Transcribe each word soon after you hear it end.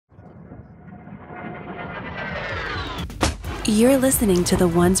You're listening to the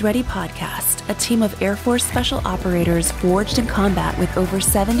Ones Ready podcast, a team of Air Force Special Operators forged in combat with over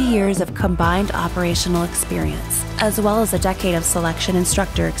 70 years of combined operational experience, as well as a decade of selection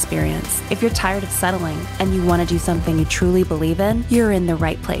instructor experience. If you're tired of settling and you want to do something you truly believe in, you're in the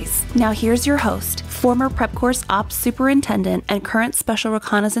right place. Now here's your host, former Prep Course Ops Superintendent and current Special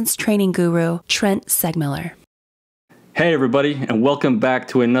Reconnaissance Training Guru, Trent Segmiller. Hey everybody, and welcome back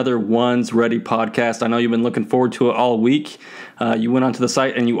to another Ones Ready podcast. I know you've been looking forward to it all week. You went onto the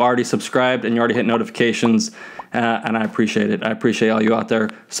site and you already subscribed and you already hit notifications, and I appreciate it. I appreciate all you out there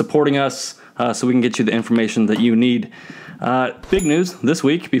supporting us so we can get you the information that you need. Big news this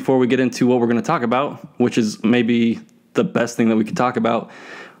week before we get into what we're going to talk about, which is maybe the best thing that we could talk about.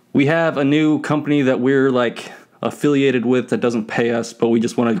 We have a new company that we're affiliated with that doesn't pay us, but we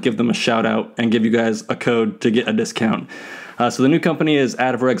just want to give them a shout out and give you guys a code to get a discount. So the new company is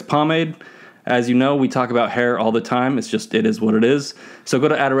Out of Regs Pomade. As you know, we talk about hair all the time. It is what it is. So go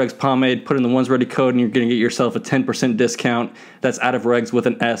to Out of Regs Pomade, put in the Ones Ready code, and you're going to get yourself a 10% discount. That's Out of Regs with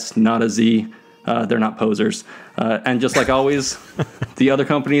an S, not a Z. They're not posers. And just like always, the other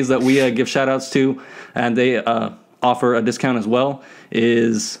companies that we give shout outs to, and they offer a discount as well,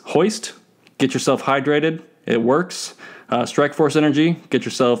 is Hoist. Get yourself hydrated. It works. Strike Force Energy, get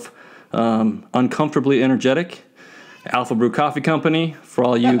yourself uncomfortably energetic. Alpha Brew Coffee Company, for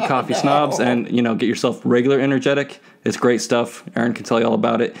all you coffee snobs, and get yourself regular energetic. It's great stuff. Aaron can tell you all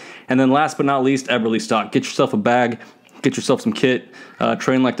about it. And then last but not least, Eberly Stock. Get yourself a bag, get yourself some kit,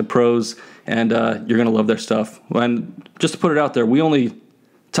 train like the pros, and you're going to love their stuff. And just to put it out there, we only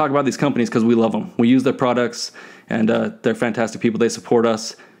talk about these companies because we love them. We use their products, and they're fantastic people. They support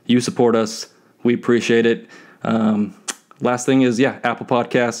us. You support us. We appreciate it. Last thing is, Apple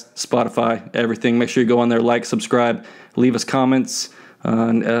Podcasts, Spotify, everything. Make sure you go on there, like, subscribe, leave us comments,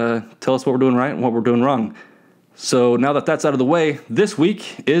 and tell us what we're doing right and what we're doing wrong. So now that that's out of the way, this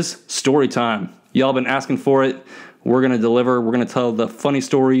week is story time. Y'all been asking for it. We're going to deliver. We're going to tell the funny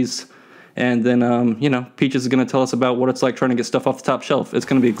stories. And then, Peaches is going to tell us about what it's like trying to get stuff off the top shelf. It's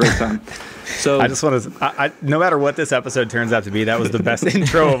going to be a great time. So I just want to, no matter what this episode turns out to be, that was the best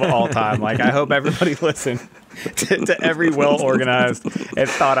intro of all time. I hope everybody listened to every well-organized and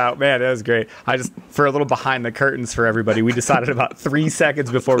thought out. Man, that was great. For a little behind the curtains for everybody, we decided about 3 seconds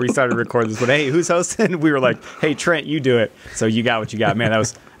before we started recording this, but hey, who's hosting? We were like, hey, Trent, you do it. So you got what you got. Man, that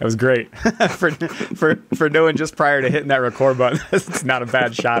was great. for knowing just prior to hitting that record button, it's not a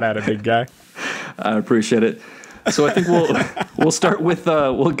bad shot at it, big guy. I appreciate it. So I think we'll start with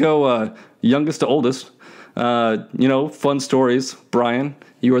we'll go youngest to oldest. Fun stories. Brian,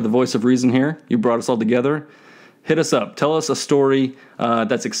 you are the voice of reason here. You brought us all together. Hit us up. Tell us a story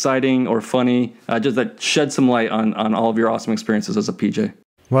that's exciting or funny, just that shed some light on all of your awesome experiences as a PJ.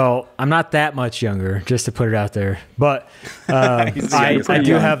 Well, I'm not that much younger, just to put it out there, but I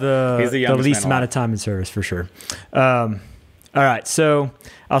do have the least amount of time in service for sure. All right, so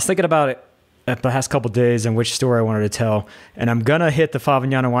I was thinking about it the past couple of days and which story I wanted to tell, and I'm gonna hit the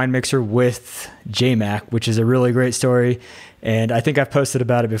Favignana wine mixer with J-Mac, which is a really great story, and I think I've posted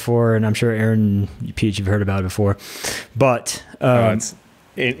about it before, and I'm sure Aaron and Peach have heard about it before, but it's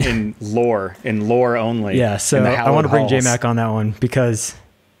in lore only. Yeah, so I want to bring J-Mac on that one because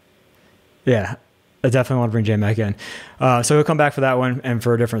I definitely want to bring J-Mac in. So he'll come back for that one and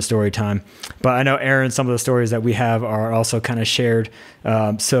for a different story time. But I know, Aaron, some of the stories that we have are also kind of shared.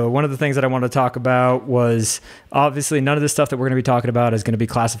 So one of the things that I wanted to talk about was, obviously, none of this stuff that we're going to be talking about is going to be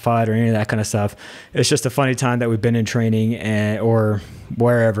classified or any of that kind of stuff. It's just a funny time that we've been in training or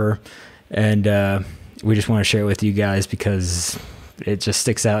wherever. And we just want to share it with you guys because it just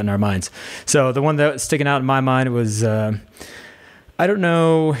sticks out in our minds. So the one that was sticking out in my mind was... I don't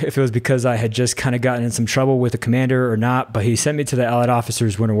know if it was because I had just kind of gotten in some trouble with a commander or not, but he sent me to the Allied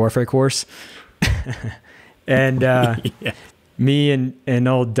Officers Winter Warfare course. And me and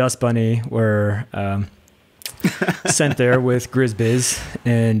old Dust Bunny were sent there with GrizzBiz.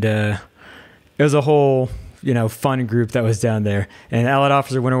 And it was a whole, fun group that was down there. And Allied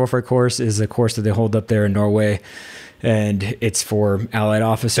Officer Winter Warfare course is a course that they hold up there in Norway. And it's for Allied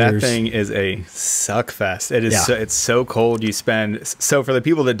officers. That thing is a suck fest. It is. Yeah. It's so cold. So for the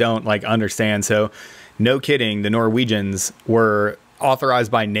people that don't understand, so no kidding, the Norwegians were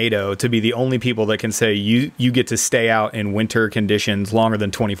authorized by NATO to be the only people that can say you get to stay out in winter conditions longer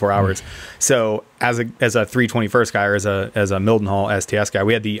than 24 hours. So as a 321st guy or as a Mildenhall STS guy,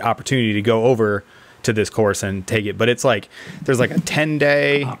 we had the opportunity to go over to this course and take it. But it's like there's like a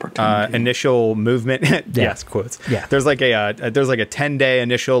 10-day initial movement. Yes, quotes. Yeah. There's like a 10-day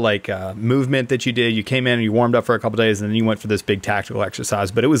initial like movement that you did. You came in and you warmed up for a couple days, and then you went for this big tactical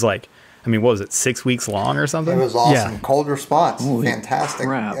exercise. But it was like, I mean, what was it, 6 weeks long or something? It was awesome. Yeah. Cold response. Holy Fantastic.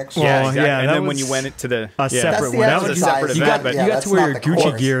 crap. Exercise. Yeah, exactly. yeah, And that then when was you went into the separate the one. That was a separate exercise. event. But You got that's to wear your not the Gucci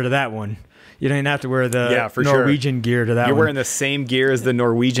course. gear to that one. You don't even have to wear the for Norwegian sure. gear to that You're one. wearing the same gear as the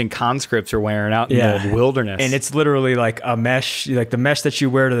Norwegian conscripts are wearing out in the wilderness. And it's literally like a mesh, like the mesh that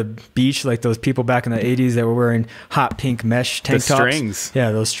you wear to the beach, like those people back in the 80s that were wearing hot pink mesh tank tops. strings. Yeah,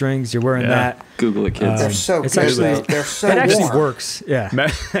 those strings. You're wearing that. Google it, kids. They're so It's good. actually- Though. They're so It actually warm. works. Yeah.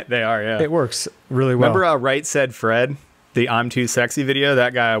 They are, yeah. It works really well. Remember Right Said Fred, the I'm Too Sexy video?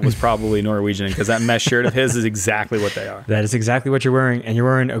 That guy was probably Norwegian because that mesh shirt of his is exactly what they are. That is exactly what you're wearing, and you're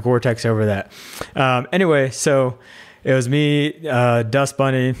wearing a Gore-Tex over that. Anyway, so it was me, Dust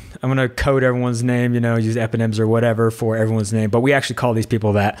Bunny. I'm going to code everyone's name, use eponyms or whatever for everyone's name. But we actually call these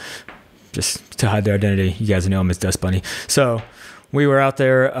people that just to hide their identity. You guys know them as Dust Bunny. So we were out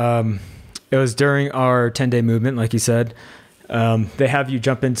there. It was during our 10-day movement, like you said. They have you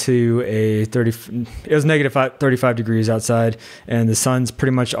jump into it was negative 35 degrees outside, and the sun's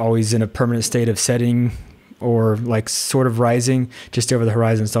pretty much always in a permanent state of setting or like sort of rising just over the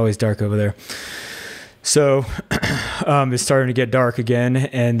horizon. It's always dark over there. So it's starting to get dark again,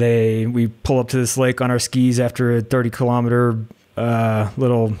 and we pull up to this lake on our skis after a 30-kilometer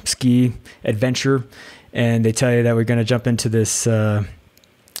little ski adventure, and they tell you that we're going to jump into this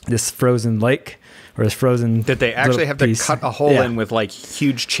frozen lake. Or this frozen That they actually have to piece. cut a hole Yeah. in with like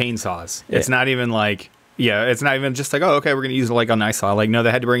huge chainsaws. Yeah. It's not even like, it's not even just like, oh, okay, we're going to use like a nice saw. Like, no, they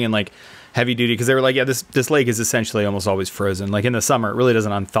had to bring in like heavy duty because they were like, this lake is essentially almost always frozen. Like in the summer, it really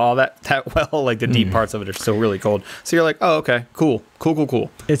doesn't unthaw that well. Like the deep parts of it are still really cold. So you're like, oh, okay, cool.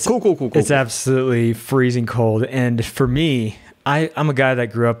 It's cool. It's absolutely freezing cold. And for me, I'm a guy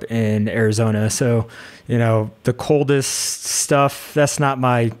that grew up in Arizona, so the coldest stuff, that's not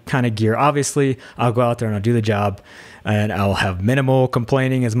my kind of gear. Obviously, I'll go out there and I'll do the job, and I'll have minimal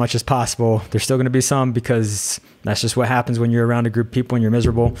complaining as much as possible. There's still going to be some because that's just what happens when you're around a group of people and you're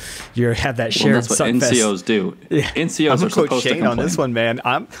miserable. You have that shared. That's what suck fest. NCOs do. Yeah. NCOs I'm are gonna quote supposed to Shane complain. on this one, man.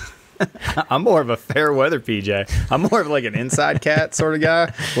 I'm more of a fair weather PJ. I'm more of like an inside cat sort of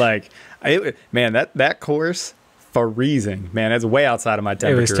guy. Like, that course. Freezing, man. It's way outside of my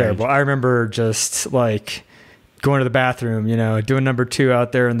temperature. It was terrible. range. I remember just like going to the bathroom, doing number 2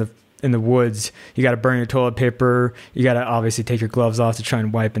 out there in the woods. You got to burn your toilet paper. You got to obviously take your gloves off to try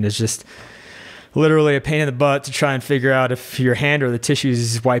and wipe, and it's just literally a pain in the butt to try and figure out if your hand or the tissues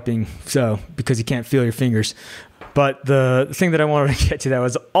is wiping. So because you can't feel your fingers. But the thing that I wanted to get to that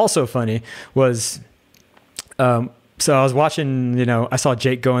was also funny was, so I was watching. I saw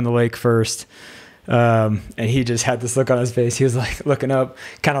Jake go in the lake first. And he just had this look on his face. He was like looking up,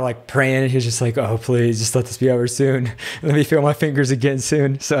 kind of like praying. He was just like, oh, please just let this be over soon. Let me feel my fingers again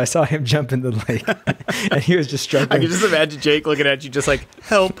soon. So I saw him jump in the lake and he was just struggling. I can just imagine Jake looking at you just like,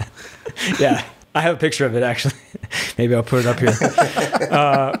 help. Yeah. I have a picture of it actually. Maybe I'll put it up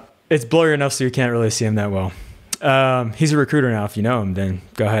here. It's blurry enough so you can't really see him that well. He's a recruiter now. If you know him, then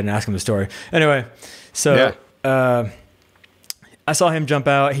go ahead and ask him the story. Anyway, so, I saw him jump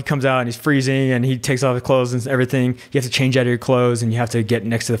out. He comes out and he's freezing and he takes off his clothes and everything. You have to change out of your clothes and you have to get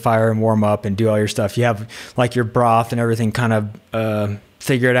next to the fire and warm up and do all your stuff. You have like your broth and everything kind of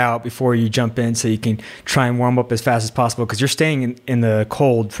figured out before you jump in so you can try and warm up as fast as possible because you're staying in the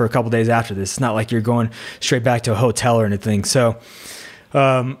cold for a couple days after this. It's not like you're going straight back to a hotel or anything. So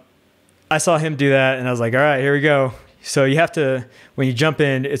I saw him do that and I was like, all right, here we go. So you have to, when you jump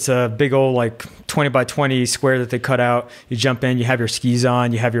in, it's a big old like 20 by 20 square that they cut out. You jump in, you have your skis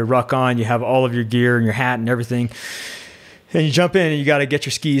on, you have your ruck on, you have all of your gear and your hat and everything. And you jump in and you got to get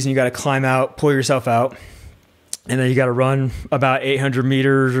your skis and you got to climb out, pull yourself out. And then you got to run about 800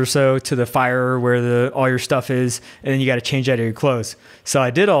 meters or so to the fire where all your stuff is. And then you got to change out of your clothes. So I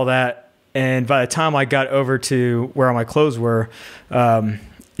did all that. And by the time I got over to where all my clothes were,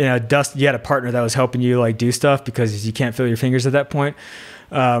 Dust, you had a partner that was helping you like do stuff because you can't feel your fingers at that point.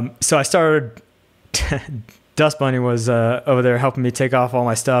 So I started, Dust Bunny was over there helping me take off all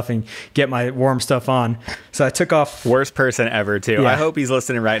my stuff and get my warm stuff on. So I took off. Worst person ever too. Yeah. I hope he's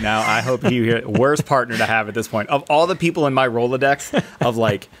listening right now. I hope you hear worst partner to have at this point. Of all the people in my Rolodex of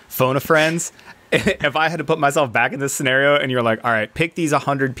like phone a friends, if I had to put myself back in this scenario and you're like, all right, pick these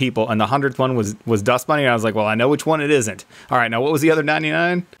 100 people, and the 100th one was Dust Bunny, and I was like, well, I know which one it isn't. All right, now what was the other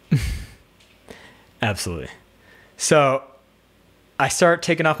 99? Absolutely. So I start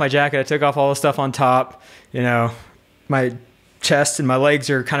taking off my jacket. I took off all the stuff on top, my chest and my legs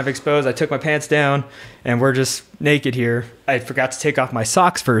are kind of exposed. I took my pants down and we're just naked here. I forgot to take off my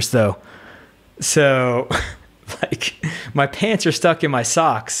socks first though. So like my pants are stuck in my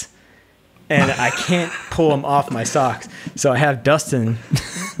socks and I can't pull them off my socks. So I have Dustin.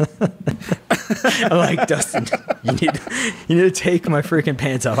 I'm like, Dustin, you need to take my freaking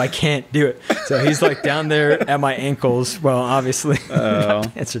pants off. I can't do it. So he's like down there at my ankles. Well, obviously, my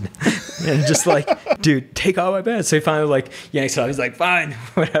pants are down. And just like, dude, take off my pants. So he finally like yanks it off. He's like, fine,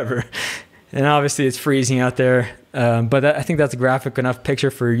 whatever. And obviously it's freezing out there. But I think that's a graphic enough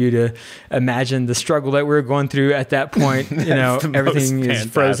picture for you to imagine the struggle that we're going through at that point. You know, everything is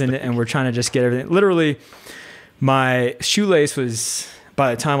frozen and we're trying to just get everything. Literally, my shoelace was,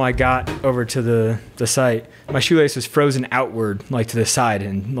 by the time I got over to the site, my shoelace was frozen outward, like to the side,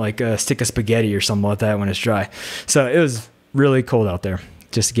 and like a stick of spaghetti or something like that when it's dry. So it was really cold out there,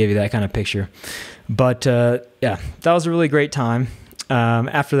 just to give you that kind of picture. But yeah, that was a really great time.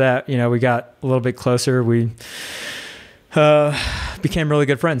 After that, you know, we got a little bit closer. We became really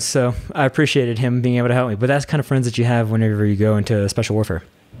good friends. So I appreciated him being able to help me. But that's the kind of friends that you have whenever you go into special warfare.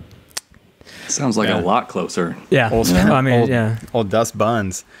 Sounds like a lot closer. Yeah. Old Dust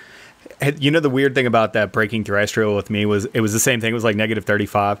Buns. You know, the weird thing about that breaking through ice trail with me was it was the same thing. It was like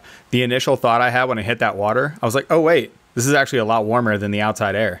 -35. The initial thought I had when I hit that water, I was like, oh, wait, this is actually a lot warmer than the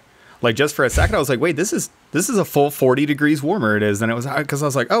outside air. Like just for a second, I was like, wait, this is a full 40 degrees warmer it is than it was, because I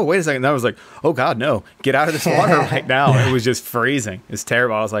was like, oh, wait a second. And I was like, oh, God, no, get out of this water right now. It was just freezing. It's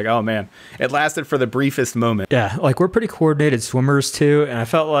terrible. I was like, oh, man, it lasted for the briefest moment. Yeah, like we're pretty coordinated swimmers, too. And I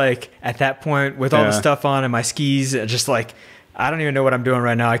felt like at that point with all the stuff on and my skis, just like, I don't even know what I'm doing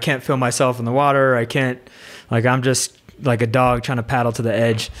right now. I can't feel myself in the water. I can't, like, I'm just like a dog trying to paddle to the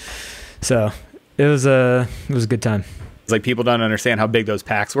edge. So it was a good time. Like people don't understand how big those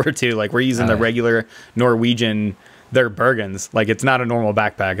packs were too. Like we're using the regular Norwegian, they're Bergens. Like it's not a normal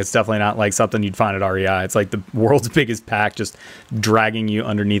backpack. It's definitely not like something you'd find at REI. It's like the world's biggest pack, just dragging you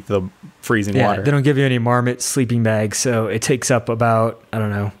underneath the freezing water. They don't give you any marmot sleeping bags, so it takes up about, I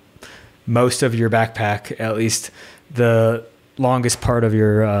don't know, most of your backpack, at least the longest part of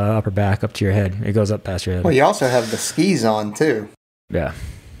your upper back up to your head. It goes up past your head. Well, you also have the skis on too. Yeah.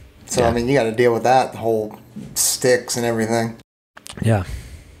 So, I mean, you got to deal with that, the whole sticks and everything. Yeah.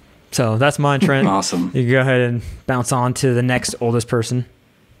 So that's mine, Trent. Awesome. You can go ahead and bounce on to the next oldest person.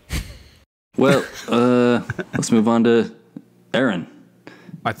 Well, let's move on to Aaron.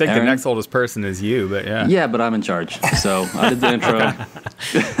 I think the next oldest person is you, but yeah. Yeah, but I'm in charge. So I did the intro.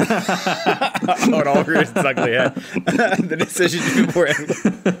 It all roots ugly, yeah. The decision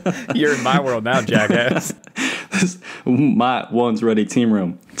you're in my world now, jackass. My One's Ready team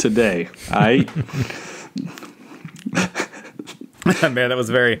room today. Man, that was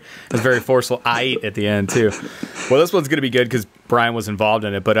very forceful. I at the end too. Well, this one's gonna be good because Brian was involved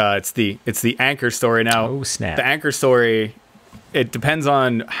in it, but it's the anchor story now. Oh snap! The anchor story. It depends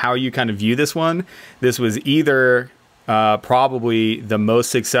on how you kind of view this one. This was either probably the most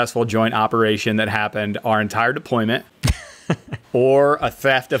successful joint operation that happened our entire deployment, or a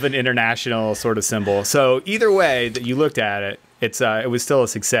theft of an international sort of symbol. So either way that you looked at it, it was still a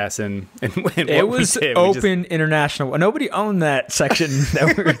success. And it was open international. Nobody owned that section.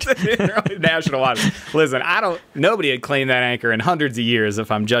 National waters. Listen, nobody had claimed that anchor in hundreds of years, if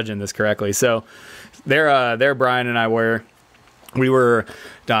I'm judging this correctly. So there Brian and I were. We were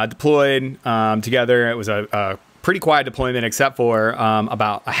deployed together. It was a pretty quiet deployment, except for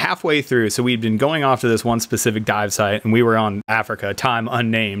about halfway through. So we'd been going off to this one specific dive site, and we were on Africa, time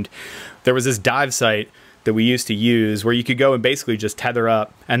unnamed. There was this dive site that we used to use where you could go and basically just tether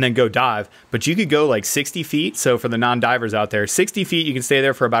up and then go dive. But you could go like 60 feet. So for the non-divers out there, 60 feet, you can stay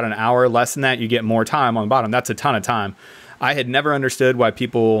there for about an hour. Less than that, you get more time on the bottom. That's a ton of time. I had never understood why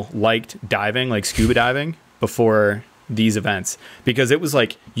people liked diving, like scuba diving, before these events, because it was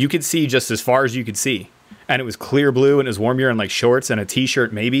like you could see just as far as you could see, and it was clear blue, and it was warm. You're in like shorts and a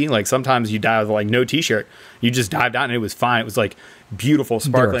t-shirt, maybe. Like sometimes you dive with like no t-shirt, you just dived out and it was fine. It was like beautiful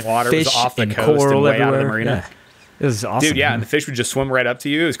sparkling water. It was off the coast and way out of the marina. Yeah. It was awesome, dude. Yeah, and the fish would just swim right up to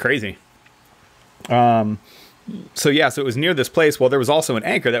you. It was crazy. So it was near this place. Well, there was also an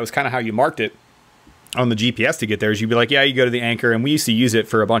anchor. That was kind of how you marked it on the GPS to get there. Is you'd be like, yeah, you go to the anchor, and we used to use it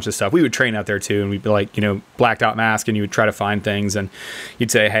for a bunch of stuff. We would train out there too, and we'd be like, blacked out mask, and you would try to find things, and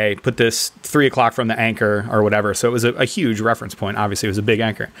you'd say, hey, put this 3 o'clock from the anchor or whatever. So it was a huge reference point. Obviously, it was a big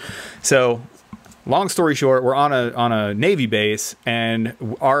anchor. So long story short, we're on a Navy base, and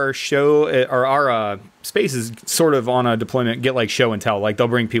our space is sort of on a deployment, get like show and tell. Like they'll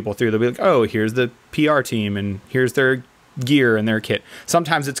bring people through. They'll be like, oh, here's the PR team, and here's their gear and their kit.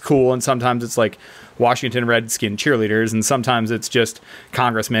 Sometimes it's cool, and sometimes it's like Washington Redskin cheerleaders, and sometimes it's just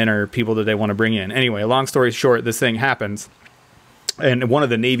congressmen or people that they want to bring in. Anyway, long story short, this thing happens, and one of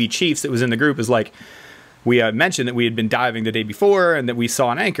the Navy chiefs that was in the group is like, we mentioned that we had been diving the day before and that we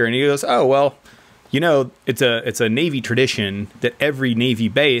saw an anchor, and he goes, oh, well, you know, it's a Navy tradition that every Navy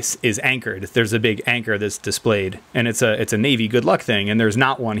base is anchored. There's a big anchor that's displayed, and it's a Navy good luck thing, and there's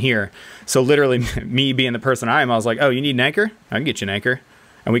not one here. So literally, me being the person I am, I was like, oh, you need an anchor? I can get you an anchor.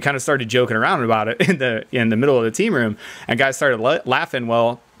 And we kind of started joking around about it in the middle of the team room, and guys started laughing.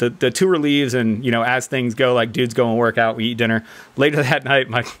 Well, the tour leaves, and you know, as things go, like dudes go and work out, we eat dinner. Later that night,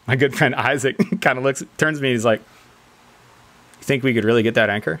 my good friend Isaac kind of turns to me, he's like, you think we could really get that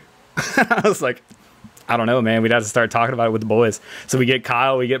anchor? I was like, I don't know, man. We'd have to start talking about it with the boys. So we get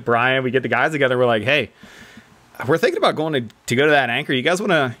Kyle, we get Brian, we get the guys together. We're like, hey, we're thinking about going to go to that anchor. You guys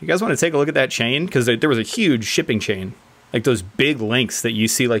want to take a look at that chain? Because there was a huge shipping chain, like those big links that you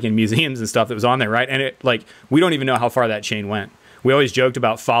see like in museums and stuff that was on there, right? And it, like, we don't even know how far that chain went. We always joked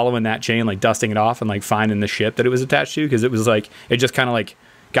about following that chain, like dusting it off and like finding the ship that it was attached to, because it was like, it just kind of like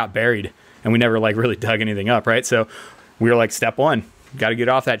got buried, and we never like really dug anything up, right? So we were like, step one, got to get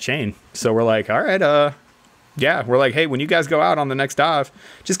off that chain. So we're like, all right, yeah, we're like, hey, when you guys go out on the next dive,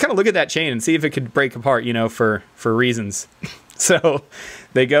 just kind of look at that chain and see if it could break apart, you know, for reasons. So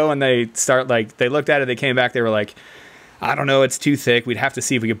they go and they start, like, they looked at it, they came back, they were like, I don't know, it's too thick. We'd have to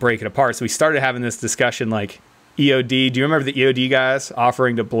see if we could break it apart. So we started having this discussion, like, EOD. Do you remember the EOD guys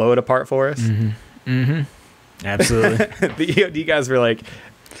offering to blow it apart for us? Mm-hmm. Mm-hmm. Absolutely. The EOD guys were like,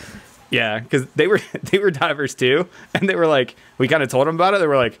 yeah, because they were divers too, and they were like, we kind of told them about it. They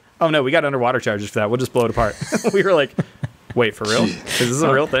were like, oh no, we got underwater charges for that. We'll just blow it apart. We were like, wait, for real? Is this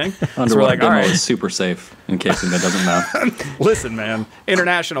a real thing? Underwater so we're like, demo all right, is super safe, in case that doesn't know. Listen, man,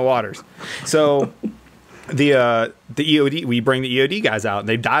 international waters. So the EOD, we bring the EOD guys out, and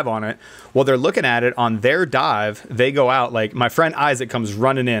they dive on it. Well, they're looking at it on their dive. They go out, like, my friend Isaac comes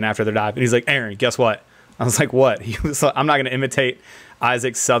running in after their dive, and he's like, Aaron, guess what? I was like, what? He was like, I'm not going to imitate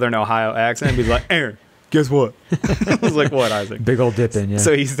Isaac's Southern Ohio accent. He's like, Aaron, guess what? I was like, what, Isaac? Big old dip in, yeah.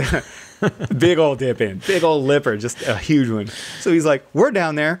 So he's big old dip in, big old lipper, just a huge one. So he's like, we're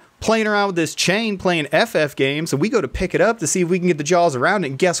down there playing around with this chain, playing FF games. So we go to pick it up to see if we can get the jaws around it.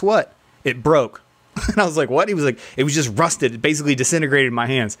 And guess what? It broke. And I was like, what? He was like, it was just rusted. It basically disintegrated in my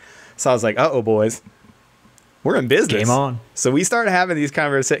hands. So I was like, uh-oh, boys. We're in business. Game on. So we started having these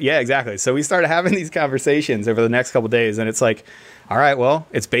conversations. Yeah, exactly. So we started having these conversations over the next couple of days, and it's like, all right, well,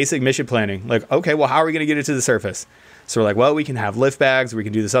 it's basic mission planning. Like, okay, well, how are we going to get it to the surface? So we're like, well, we can have lift bags. We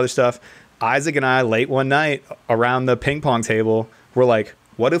can do this other stuff. Isaac and I, late one night around the ping pong table, we're like,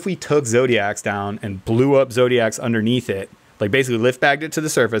 what if we took Zodiacs down and blew up Zodiacs underneath it? Like, basically lift bagged it to the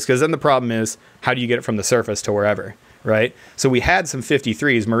surface, because then the problem is, how do you get it from the surface to wherever, right? So we had some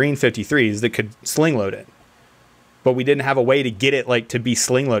 53s, Marine 53s, that could sling load it. But we didn't have a way to get it, like, to be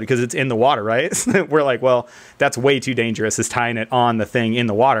sling loaded, because it's in the water, right? We're like, well, that's way too dangerous, is tying it on the thing in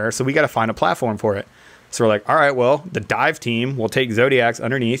the water. So we got to find a platform for it. So we're like, all right, well, the dive team will take Zodiacs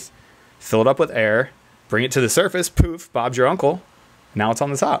underneath, fill it up with air, bring it to the surface, poof, Bob's your uncle. Now it's on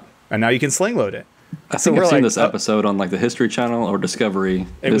the top, and now you can sling load it. I think I've seen this episode on, like, the History Channel or Discovery.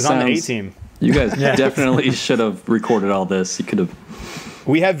 It was on the A-Team. You guys definitely should have recorded all this. You could have.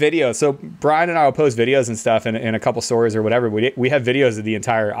 We have videos. So Brian and I will post videos and stuff in a couple stories or whatever. We have videos of the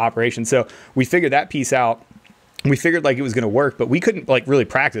entire operation. So we figured that piece out. We figured, like, it was going to work, but we couldn't, like, really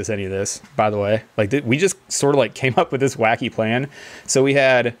practice any of this, by the way. Like, we just sort of, like, came up with this wacky plan. So we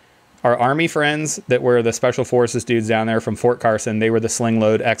had our Army friends that were the Special Forces dudes down there from Fort Carson. They were the sling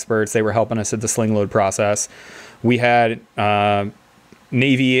load experts. They were helping us at the sling load process. We had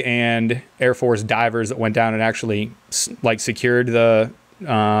Navy and Air Force divers that went down and actually, like, secured the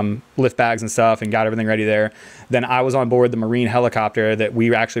lift bags and stuff and got everything ready there. Then I was on board the Marine helicopter that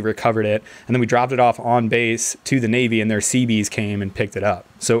we actually recovered it, and then we dropped it off on base to the Navy, and their Seabees came and picked it up.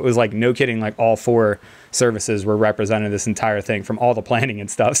 So it was like, no kidding, like, all four services were represented this entire thing from all the planning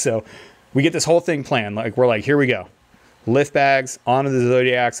and stuff. So we get this whole thing planned. Like, we're like, here we go. Lift bags onto the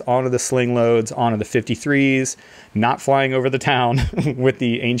Zodiacs, onto the sling loads, onto the 53s, not flying over the town with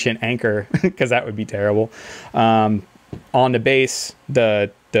the ancient anchor, because that would be terrible. On the base,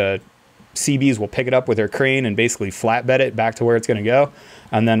 the CBs will pick it up with their crane and basically flatbed it back to where it's going to go.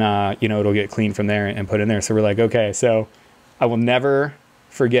 And then, you know, it'll get cleaned from there and put in there. So we're like, okay, so I will never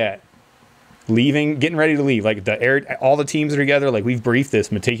forget getting ready to leave. Like, all the teams are together. Like, we've briefed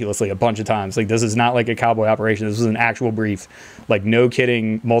this meticulously a bunch of times. Like, this is not like a cowboy operation. This was an actual brief. Like, no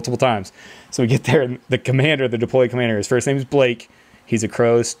kidding, multiple times. So we get there, and the deployed commander, his first name is Blake. He's a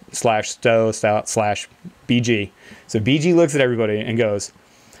crow slash stow slash BG. So BG looks at everybody and goes,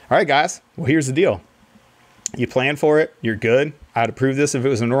 all right, guys, well, here's the deal. You plan for it. You're good. I'd approve this if it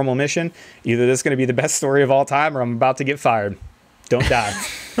was a normal mission. Either this is going to be the best story of all time or I'm about to get fired. Don't die.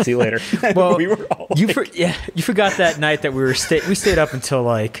 See you later. Well, we were all like, you forgot that night that we stayed up until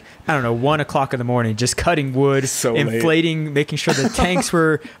like, I don't know, 1 o'clock in the morning, just cutting wood, So inflating, making sure the tanks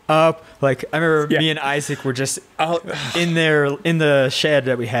were up. Like I remember me and Isaac were just out in the shed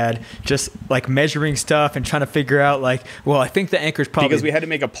that we had, just like measuring stuff and trying to figure out like, well, I think the anchor's probably, because we had to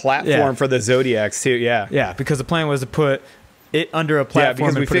make a platform for the Zodiacs too. Yeah. Yeah. Because the plan was to put it under a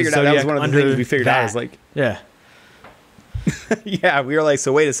platform. Because we figured out that was one of the things we figured out. I was like, yeah, we were like,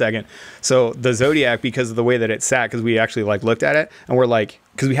 so wait a second. So the Zodiac, because of the way that it sat, because we actually like looked at it and we're like,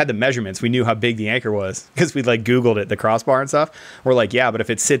 because we had the measurements, we knew how big the anchor was because we like Googled it, the crossbar and stuff. We're like, yeah, but if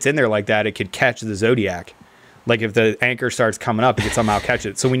it sits in there like that, it could catch the Zodiac. Like if the anchor starts coming up, it could somehow catch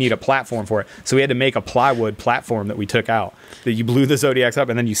it. So we need a platform for it. So we had to make a plywood platform that we took out that you blew the Zodiacs up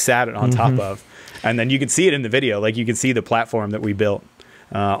and then you sat it on top of. And then you can see it in the video. Like you can see the platform that we built.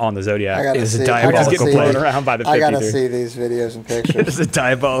 On the Zodiac. It was a diabolical plan. Around by the I gotta see these videos and pictures. It was a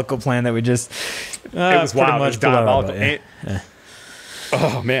diabolical plan that we just it was wild. It was diabolical.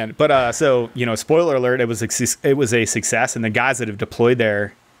 Oh man. But so, you know, spoiler alert, it was a success, and the guys that have deployed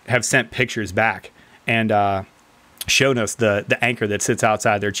there have sent pictures back and shown us the anchor that sits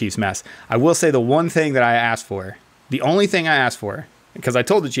outside their chief's mess. I will say the one thing that I asked for, the only thing I asked for, because I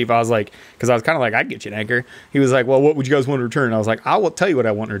told the chief, I was like, because I was kind of like, I'd get you an anchor. He was like, well, what would you guys want in return? And I was like, I will tell you what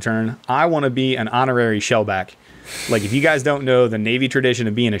I want in return. I want to be an honorary shellback. Like, if you guys don't know the Navy tradition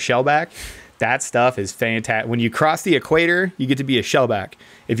of being a shellback, that stuff is fantastic. When you cross the equator, you get to be a shellback.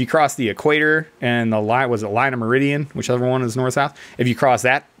 If you cross the equator and the line, was it line of meridian, whichever one is north-south, if you cross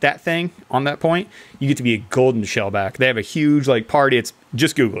that thing on that point, you get to be a golden shellback. They have a huge like party. It's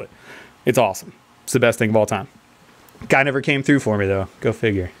just Google it. It's awesome. It's the best thing of all time. Guy never came through for me though. Go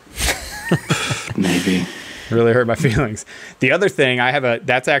figure. Maybe. Really hurt my feelings. The other thing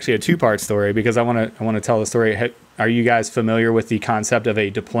that's actually a two-part story because I want to tell the story. Are you guys familiar with the concept of a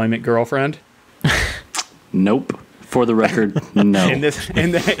deployment girlfriend? Nope. For the record, no.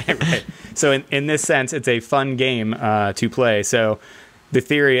 Right. So in this sense, it's a fun game to play. So the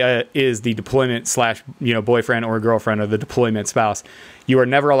theory is the deployment / boyfriend or girlfriend or the deployment spouse. You are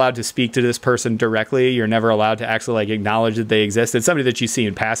never allowed to speak to this person directly. You're never allowed to actually like acknowledge that they exist. It's somebody that you see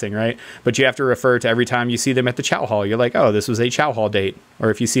in passing, right? But you have to refer to every time you see them at the chow hall. You're like, oh, this was a chow hall date. Or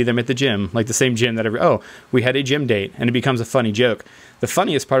if you see them at the gym, like the same gym that we had a gym date, and it becomes a funny joke. The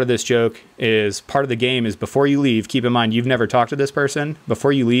funniest part of this joke is part of the game is before you leave, keep in mind you've never talked to this person.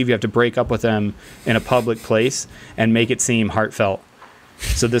 Before you leave, you have to break up with them in a public place and make it seem heartfelt.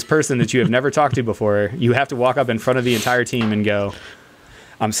 So this person that you have never talked to before, you have to walk up in front of the entire team and go,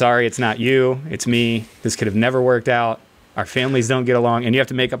 I'm sorry, it's not you, it's me. This could have never worked out. Our families don't get along. And you have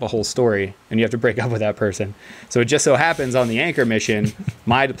to make up a whole story and you have to break up with that person. So it just so happens on the anchor mission,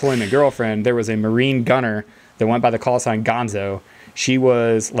 my deployment girlfriend, there was a Marine gunner that went by the call sign Gonzo. She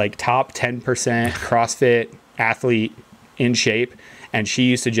was like top 10% CrossFit athlete in shape. And she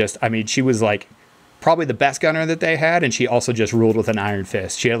used to she was like probably the best gunner that they had, and she also just ruled with an iron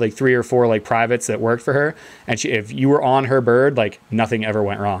fist. She had like 3 or 4 like privates that worked for her, and if you were on her bird, like nothing ever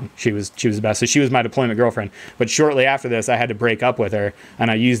went wrong. She was the best. So she was my deployment girlfriend. But shortly after this, I had to break up with her,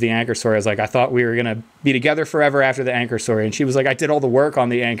 and I used the anchor story. I was like, I thought we were gonna be together forever after the anchor story, and she was like, I did all the work on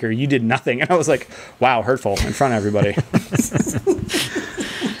the anchor. You did nothing. And I was like, wow, hurtful in front of everybody.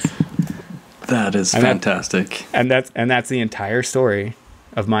 That is fantastic. And that's the entire story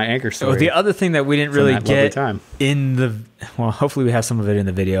of my anchor story. Oh, the other thing that we didn't really get hopefully we have some of it in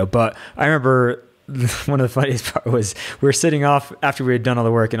the video, but I remember one of the funniest part was we were sitting off after we had done all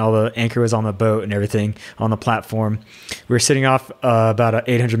the work and all the anchor was on the boat and everything on the platform. We were sitting off about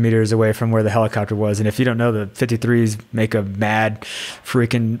 800 meters away from where the helicopter was. And if you don't know, the 53s make a mad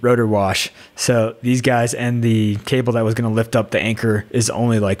freaking rotor wash. So these guys and the cable that was going to lift up the anchor is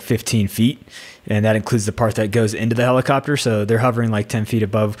only like 15 feet. And that includes the part that goes into the helicopter. So they're hovering like 10 feet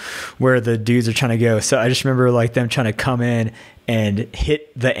above where the dudes are trying to go. So I just remember like them trying to come in and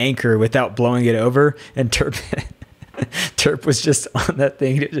hit the anchor without blowing it over. And Terp was just on that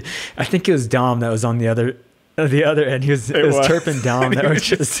thing. I think it was Dom that was on the other end. It was Terp and Dom that were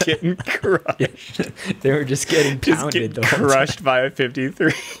just getting crushed. Yeah, they were just getting pounded. Crushed by a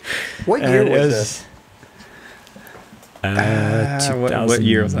 53. What year was this? What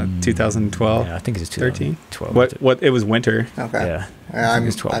year was that? 2012? Yeah, I think it was 13. 12. What? It was winter. Okay. Yeah, I think it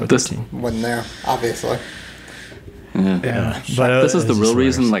was 12 or 13. Wasn't there, obviously. Yeah. But this is the real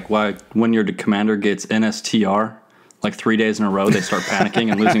reason, like, why when your commander gets NSTR, like 3 days in a row, they start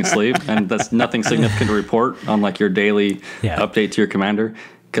panicking and losing sleep. And that's nothing significant to report on like your daily update to your commander,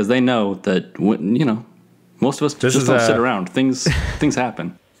 because they know that, most of us just don't sit around. Things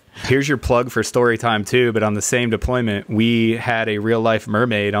happen. Here's your plug for story time too, but on the same deployment, we had a real life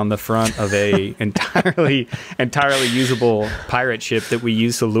mermaid on the front of a entirely usable pirate ship that we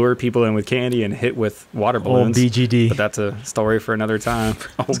used to lure people in with candy and hit with water balloons. Old BGD. But that's a story for another time.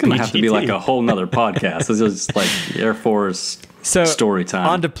 It's going to have to be like a whole nother podcast. This is like Air Force story time.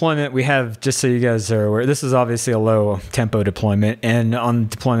 On deployment, we have, just so you guys are aware, this is obviously a low tempo deployment, and on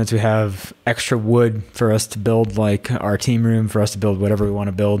deployments we have extra wood for us to build, like our team room, for us to build whatever we want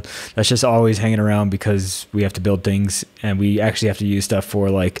to build. That's just always hanging around because we have to build things, and we actually have to use stuff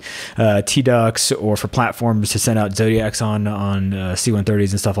for like T-ducts or for platforms to send out Zodiacs on C-130s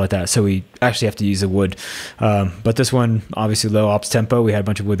and stuff like that. So we actually have to use the wood. But this one, obviously low ops tempo, we had a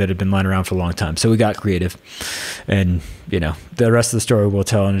bunch of wood that had been lying around for a long time. So we got creative, and the rest of the story we'll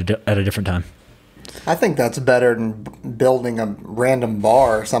tell at a different time. I think that's better than building a random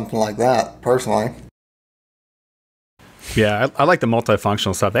bar or something like that, personally. Yeah, I like the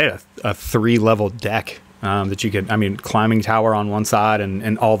multifunctional stuff. They had a 3-level deck that you could, climbing tower on one side,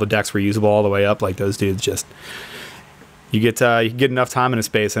 and all the decks were usable all the way up. Like, those dudes just, you get enough time in a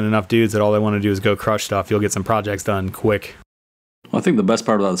space and enough dudes that all they want to do is go crush stuff. You'll get some projects done quick. Well, I think the best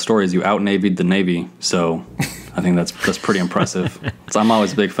part about the story is you out-navied the Navy, so I think that's pretty impressive. So I'm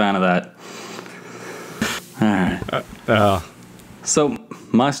always a big fan of that. All right. So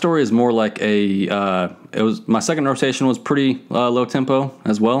my story is more like my second rotation was pretty low tempo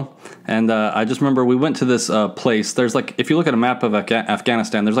as well. And I just remember we went to this place. There's like, if you look at a map of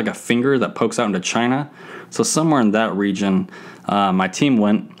Afghanistan, there's like a finger that pokes out into China. So somewhere in that region, my team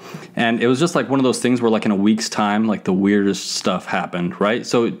went, and it was just like one of those things where like in a week's time, like the weirdest stuff happened, right?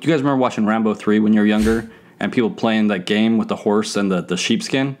 So do you guys remember watching Rambo 3 when you were younger and people playing that game with the horse and the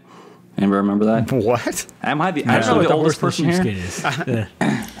sheepskin? Anybody remember that? What? Am I the oldest person here?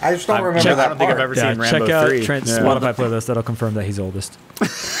 I just don't remember that I don't think I've ever seen Rambo 3. Check out Trent's Spotify playlist. That'll confirm that he's oldest.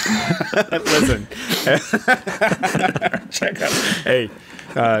 Listen. Check out. Hey,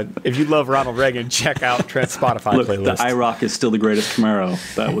 if you love Ronald Reagan, check out Trent's Spotify playlist. The IROC is still the greatest Camaro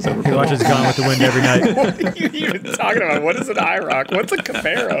that was ever built. He watches Gone with the Wind every night. What are you even talking about? What is an IROC? What's a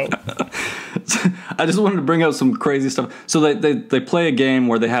Camaro? I just wanted to bring out some crazy stuff. So they play a game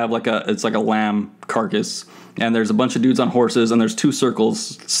where they have it's like a lamb carcass, and there's a bunch of dudes on horses, and there's 2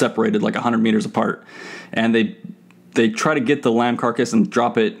 circles separated like 100 meters apart, and they try to get the lamb carcass and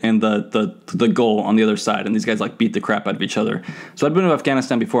drop it in the goal on the other side, and these guys like beat the crap out of each other. So I'd been to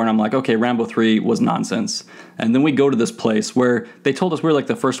Afghanistan before, and I'm like, okay, Rambo 3 was nonsense. And then we go to this place where they told us we were like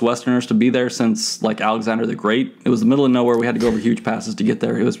the first Westerners to be there since like Alexander the Great. It was the middle of nowhere. We had to go over huge passes to get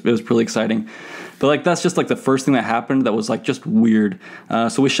there. It was really exciting. But like that's just like the first thing that happened that was like just weird.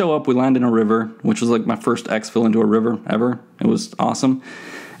 So we show up, we land in a river, which was like my first exfil into a river ever. It was awesome.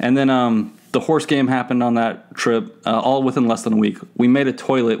 And then the horse game happened on that trip, all within less than a week. We made a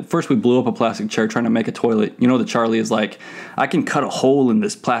toilet. First, we blew up a plastic chair trying to make a toilet. You know, the Charlie is like, I can cut a hole in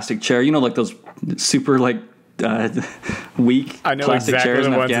this plastic chair. You know, like those super like weak plastic chairs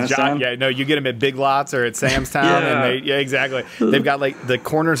in Afghanistan. You get them at Big Lots or at Sam's Town, and exactly. They've got like the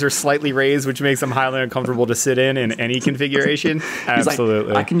corners are slightly raised, which makes them highly uncomfortable to sit in any configuration.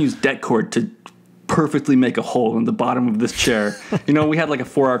 Absolutely, like, I can use det cord to perfectly make a hole in the bottom of this chair. We had like a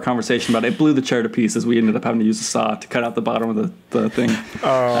 4-hour conversation about it. It blew the chair to pieces. We ended up having to use a saw to cut out the bottom of the thing.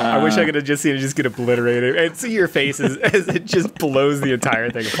 I wish I could have just seen it just get obliterated and see your faces as it just blows the entire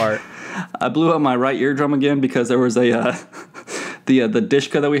thing apart. I blew out my right eardrum again because there was the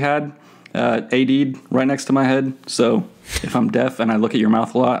dishka that we had AD'd right next to my head. So if I'm deaf and I look at your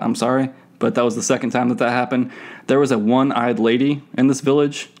mouth a lot, I'm sorry. But that was the second time that happened. There was a one-eyed lady in this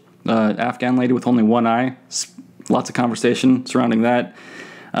village, Afghan lady with only one eye. Lots of conversation surrounding that.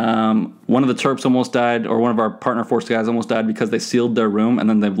 One of the Terps almost died, or one of our partner force guys almost died because they sealed their room and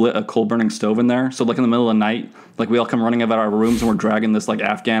then they lit a coal-burning stove in there. So like in the middle of the night, like we all come running out of our rooms and we're dragging this like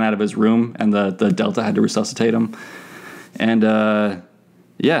Afghan out of his room, and the Delta had to resuscitate him. And and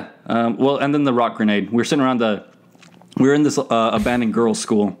then the rock grenade. We were sitting around we were in this abandoned girls'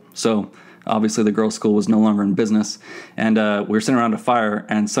 school, so obviously the girls' school was no longer in business, and we were sitting around a fire,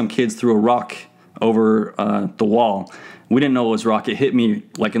 and some kids threw a rock over the wall. We didn't know it was rock. It hit me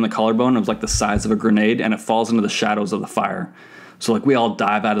like in the collarbone. It was like the size of a grenade, and it falls into the shadows of the fire. So like we all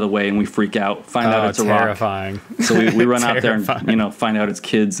dive out of the way and we freak out, find out it's a terrifying. Rock. So we run out there and find out it's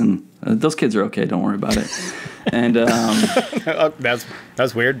kids, and those kids are okay. Don't worry about it. And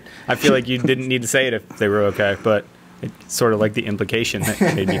that's weird. I feel like you didn't need to say it if they were okay, but it's sort of like the implication that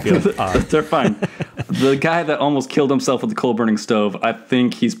made me feel odd. They're fine. The guy that almost killed himself with the coal burning stove, I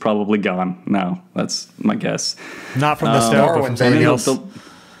think he's probably gone now. That's my guess. Not from the stove, but from something else.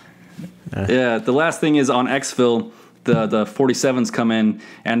 Yeah, the last thing is on Xville, the 47s come in,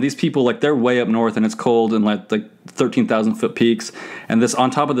 and these people, like, they're way up north, and it's cold, and like 13,000 foot peaks, and this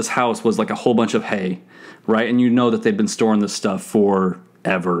on top of this house was like a whole bunch of hay, right? And you know that they've been storing this stuff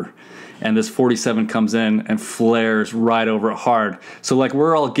forever. And this 47 comes in and flares right over it hard. So, like,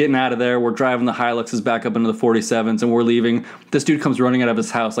 we're all getting out of there. We're driving the Hiluxes back up into the 47s, and we're leaving. This dude comes running out of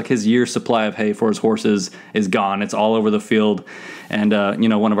his house. Like, his year's supply of hay for his horses is gone. It's all over the field. And,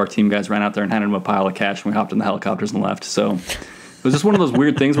 one of our team guys ran out there and handed him a pile of cash, and we hopped in the helicopters and left. So it was just one of those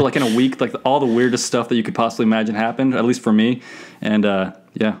weird things where, like, in a week, like, all the weirdest stuff that you could possibly imagine happened, at least for me. And,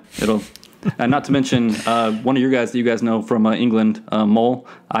 it'll... And not to mention, one of your guys that you guys know from England, Mole,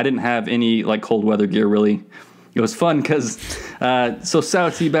 I didn't have any like cold weather gear really. It was fun because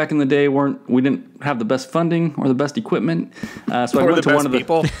Saudi back in the day we didn't have the best funding or the best equipment. So I went to one of the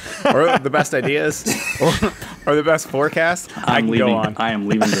people or the best ideas or the best forecast. I am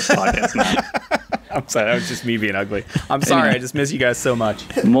leaving this podcast now. I'm sorry, that was just me being ugly. I'm sorry, anyway, I just miss you guys so much.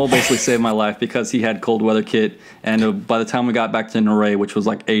 Mole basically saved my life because he had cold weather kit, and by the time we got back to Norway, which was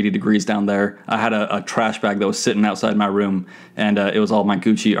like 80 degrees down there, I had a trash bag that was sitting outside my room, and it was all my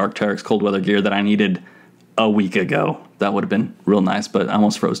Gucci Arc'teryx cold weather gear that I needed a week ago. That would have been real nice, but I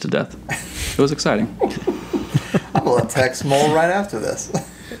almost froze to death. It was exciting. I'm going to text Mole right after this.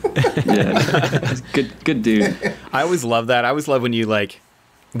 Yeah, good dude. I always love that. I always love when you like...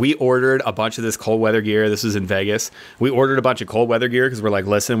 We ordered a bunch of this cold weather gear. This was in Vegas. We ordered a bunch of cold weather gear because we're like,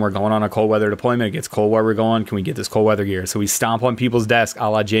 listen, we're going on a cold weather deployment. It gets cold where we're going. Can we get this cold weather gear? So we stomp on people's desk a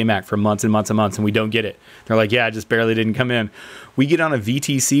la JMac for months and months and months, and we don't get it. They're like, yeah, it just barely didn't come in. We get on a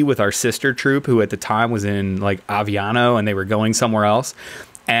VTC with our sister troop, who at the time was in like Aviano, and they were going somewhere else.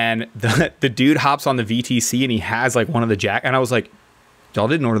 And the dude hops on the VTC, and he has like one of the jackets. And I was like, y'all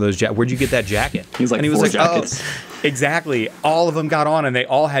didn't order those jackets. Where'd you get that jacket? He was like, four jackets. Oh, exactly. All of them got on, and they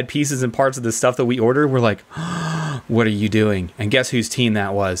all had pieces and parts of the stuff that we ordered. We're like, oh, what are you doing? And guess whose team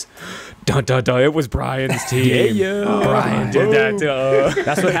that was? Dun, dun, dun. It was Brian's team. Yeah. Brian did that.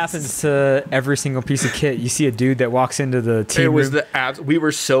 That's what happens to every single piece of kit. You see a dude that walks into the team. It was we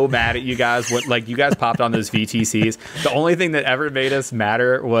were so mad at you guys. You guys popped on those VTCs. The only thing that ever made us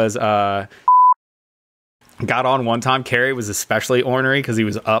madder was got on one time. Carrie was especially ornery because he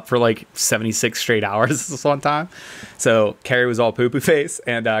was up for like 76 straight hours this one time. So Carrie was all poo-poo face,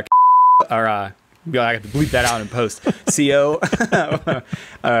 and I have to bleep that out in post. CO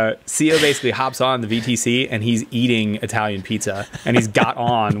basically hops on the VTC, and he's eating Italian pizza, and he's got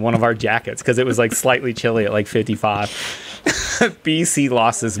on one of our jackets because it was like slightly chilly at like 55. BC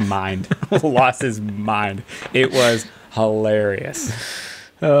lost his mind. It was hilarious.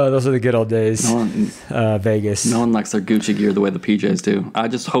 Those are the good old days. Vegas. No one likes their Gucci gear the way the PJs do. I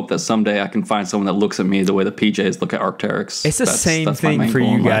just hope that someday I can find someone that looks at me the way the PJs look at Arc'teryx. It's the same thing for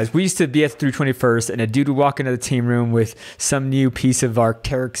you guys. We used to be at the 321st, and a dude would walk into the team room with some new piece of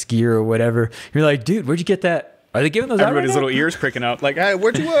Arc'teryx gear or whatever. You're like, dude, where'd you get that? Are they giving those out? Everybody's little ears pricking up. Like, hey,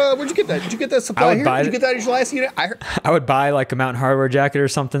 where'd you get that? Did you get that supply here? Did you get that at your last unit? I would buy like a Mountain Hardware jacket or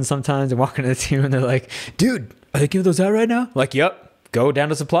something sometimes and walk into the team, and they're like, dude, are they giving those out right now? Like, yep. Go down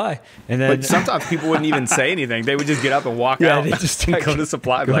to supply, and then but sometimes people wouldn't even say anything. They would just get up and walk out. They just go to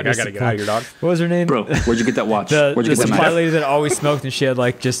supply. Be like, I gotta get out of here, dog. What was her name, bro? Where'd you get that watch? Where'd you get that supply lady that always smoked, and she had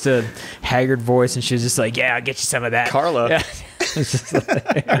like just a haggard voice, and she was just like, "Yeah, I'll get you some of that." Carla. Yeah.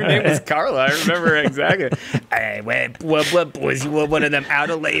 Her name was Carla. I remember exactly. Hey, what boys? You want one of them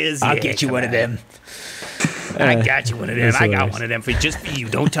outer layers? I'll get you one of them. I got you one of them. I got one of them just for you.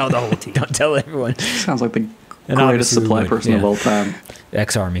 Don't tell the whole team. Don't tell everyone. Sounds like the greatest supply person of all time.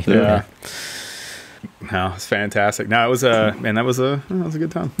 Ex-Army. Yeah. No, it's fantastic. No, it was that was a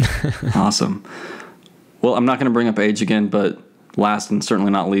good time. Awesome. Well, I'm not going to bring up age again, but last and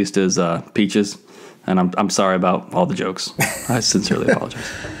certainly not least is Peaches, and I'm sorry about all the jokes. I sincerely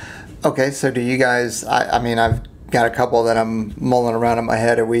apologize. Okay, so do you guys? I mean, I've got a couple that I'm mulling around in my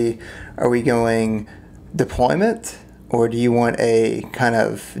head. Are we going deployment, or do you want a kind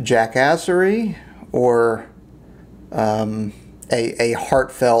of jackassery, or a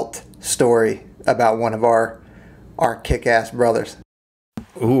heartfelt story about one of our kick-ass brothers?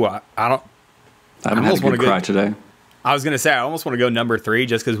 Ooh, I don't. I haven't had a good cry today. I was gonna say I almost want to go number 3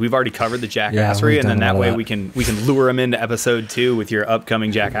 just because we've already covered the jackassery, and then that way we can lure them into episode 2 with your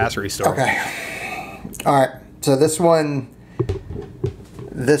upcoming jackassery story. Okay. All right. So this one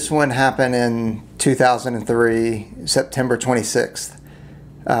happened in 2003, September 26th.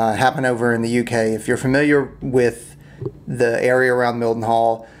 Happened over in the UK. If you're familiar with the area around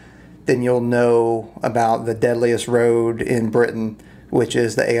Mildenhall, then you'll know about the deadliest road in Britain, which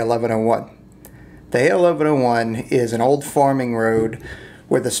is the A1101. The A1101 is an old farming road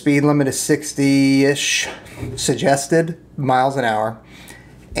where the speed limit is 60-ish suggested miles an hour.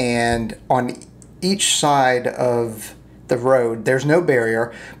 And on each side of the road, there's no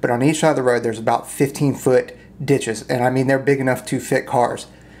barrier, but on each side of the road, there's about 15-foot ditches. And I mean, they're big enough to fit cars.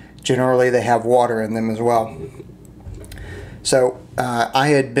 Generally, they have water in them as well. So I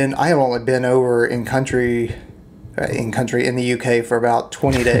had only been over in the UK for about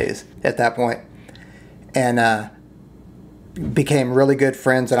 20 days at that point, and became really good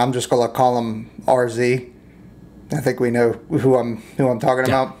friends. And I'm just gonna call him RZ. I think we know who I'm talking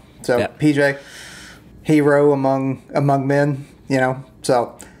about. So PJ, hero among men, you know.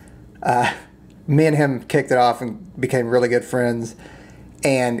 So me and him kicked it off and became really good friends.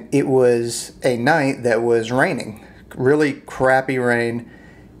 And it was a night that was raining, really crappy rain.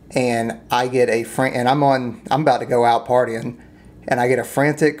 And I get I'm about to go out partying, and I get a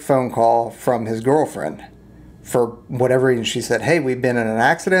frantic phone call from his girlfriend. For whatever reason, she said, "Hey, we've been in an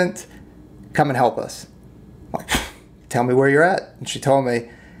accident. Come and help us." I'm like, tell me where you're at. And she told me,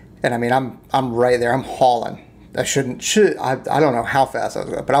 and I mean, I'm right there. I'm hauling. I don't know how fast I was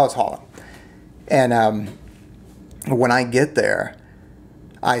going, but I was hauling. And when I get there,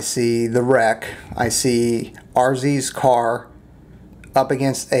 I see the wreck. I see RZ's car up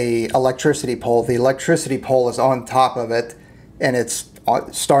against a electricity pole. The electricity pole is on top of it, and it's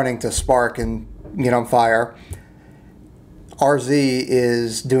starting to spark and get on fire. RZ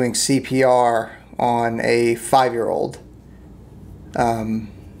is doing CPR on a 5-year-old. And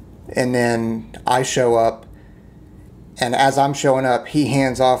then I show up, and as I'm showing up, he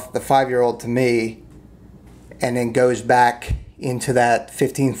hands off the 5-year-old to me, and then goes back into that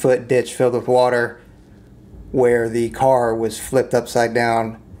 15-foot ditch filled with water where the car was flipped upside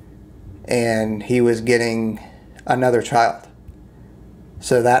down, and he was getting another child.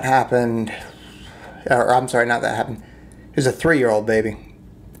 So that happened, or I'm sorry, not that happened. It was a 3-year-old baby.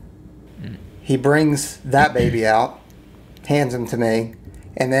 He brings that baby out, hands him to me,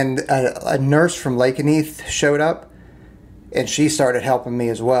 and then a nurse from Lakenheath showed up, and she started helping me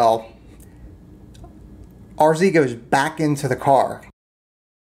as well. RZ goes back into the car.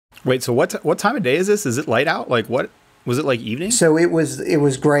 Wait, so what time of day is this? Is it light out? Like, what was it, like evening? So it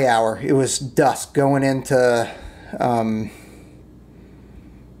was gray hour. It was dusk going into,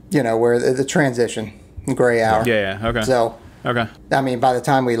 where the transition, gray hour. Yeah. Okay. So, okay. I mean, by the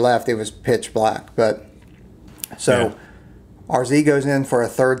time we left, it was pitch black. But so RZ goes in for a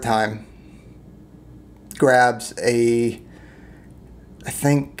third time, grabs I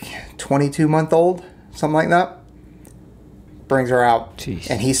think 22-month-old, something like that. Brings her out. Jeez.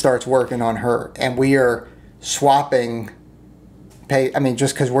 And he starts working on her, and we are swapping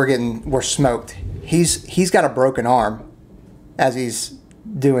just because we're smoked. He's got a broken arm as he's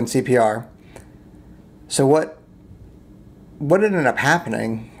doing CPR. So what ended up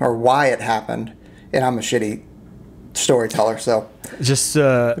happening, or why it happened, and I'm a shitty storyteller, so just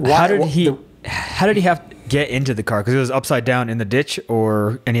how did he have to get into the car? Because it was upside down in the ditch,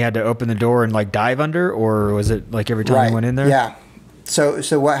 and he had to open the door and like dive under, or was it like every time he went in there? Yeah. So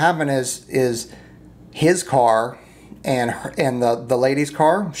what happened is his car and the lady's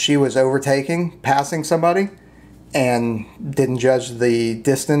car, she was passing somebody, and didn't judge the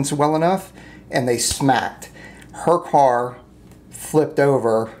distance well enough, and they smacked. Her car flipped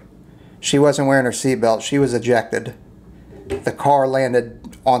over. She wasn't wearing her seatbelt. She was ejected. The car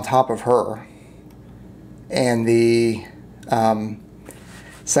landed on top of her. And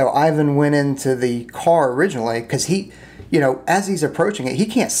so Ivan went into the car originally because he, as he's approaching it, he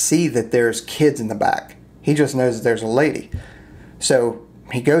can't see that there's kids in the back. He just knows that there's a lady. So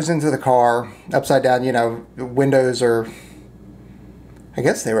he goes into the car upside down. Windows are, I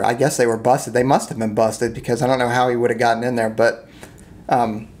guess they were busted. They must have been busted because I don't know how he would have gotten in there. But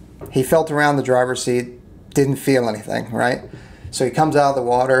he felt around the driver's seat, didn't feel anything, right? So he comes out of the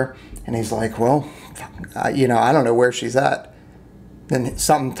water and he's like, well, I don't know where she's at. Then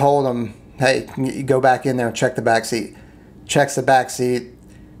something told him, hey, you go back in there and check the back seat. Checks the back seat,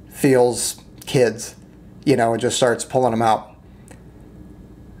 feels kids, and just starts pulling them out.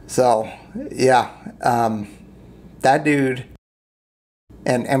 So, yeah, that dude,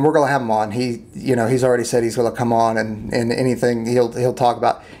 and we're going to have him on. He's already said he's going to come on and anything he'll talk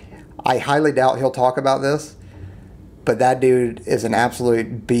about. I highly doubt he'll talk about this, but that dude is an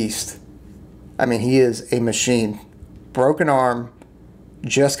absolute beast. I mean, he is a machine. Broken arm,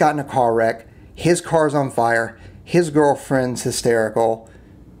 just got in a car wreck. His car's on fire. His girlfriend's hysterical.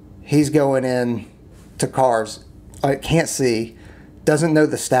 He's going in to cars. I can't see. doesn't know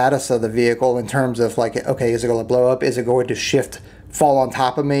the status of the vehicle in terms of like, okay, is it going to blow up? Is it going to fall on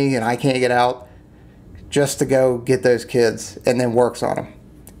top of me and I can't get out? Just to go get those kids, and then works on them.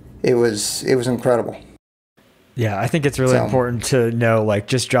 It was incredible. Yeah, I think it's really important to know, like,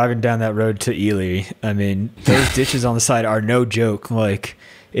 just driving down that road to Ely, I mean, those ditches on the side are no joke. Like,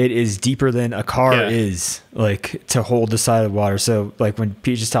 it is deeper than a car is, like, to hold the side of the water. So, like, when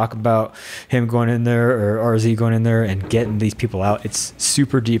Pete just talked about him going in there, or RZ going in there and getting these people out, it's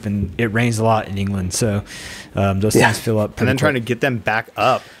super deep, and it rains a lot in England. So those things fill up pretty And then quick. trying to get them back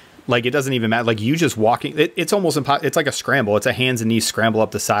up. Like, it doesn't even matter. Like, you just walking, it's almost impossible. It's like a scramble. It's a hands and knees scramble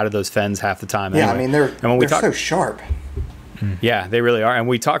up the side of those fens half the time. Yeah, anyway. I mean, they're so sharp. Yeah, they really are. And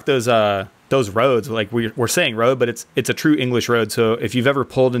we talk those roads, like we're saying road, but it's a true English road. So if you've ever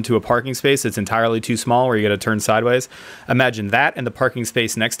pulled into a parking space that's entirely too small where you got to turn sideways, imagine that and the parking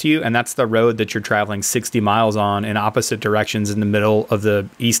space next to you. And that's the road that you're traveling 60 miles on in opposite directions in the middle of the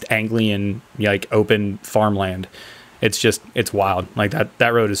East Anglian, like, open farmland. It's wild. Like,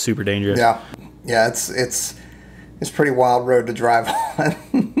 that road is super dangerous. Yeah, it's pretty wild road to drive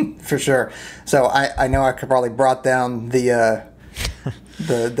on for sure. So I know I could probably brought down the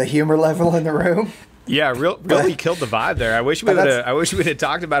humor level in the room. Yeah, really killed the vibe there. I wish we would have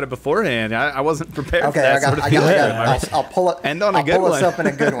talked about it beforehand. I wasn't prepared for that. I'll pull it. End on a good one. I'll pull one. us up in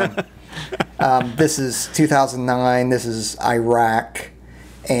a good one. This is 2009. This is Iraq,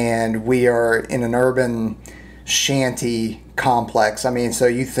 and we are in an urban shanty complex. I mean, so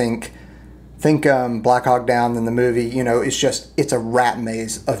you think Black Hawk Down in the movie, you know, it's a rat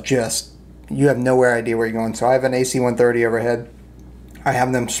maze of just, you have nowhere idea where you're going. So I have an AC-130 overhead. I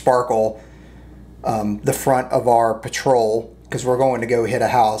have them sparkle the front of our patrol because we're going to go hit a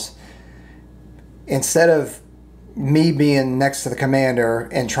house. Instead of me being next to the commander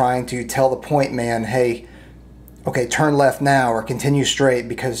and trying to tell the point man, hey, okay, turn left now or continue straight,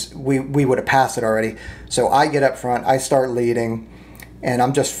 because we would have passed it already. So I get up front, I start leading, and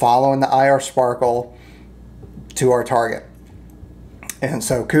I'm just following the IR sparkle to our target. And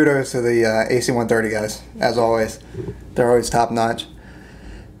so kudos to the AC-130 guys, as always. They're always top notch.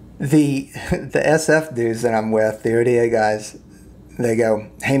 The SF dudes that I'm with, the ODA guys, they go,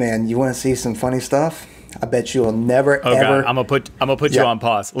 hey man, you want to see some funny stuff? I bet you will never ever. God, I'm gonna put you on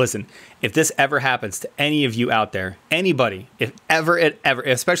pause. Listen, if this ever happens to any of you out there, anybody, if ever,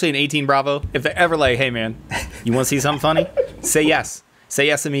 especially in 18 Bravo, if they're ever like, hey man, you want to see something funny? Say yes. Say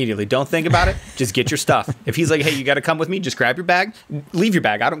yes immediately. Don't think about it. Just get your stuff. If he's like, hey, you got to come with me, just grab your bag. Leave your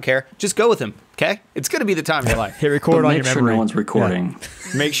bag. I don't care. Just go with him. Okay? It's going to be the time of your life. Hit record on your memory. Make sure no one's recording.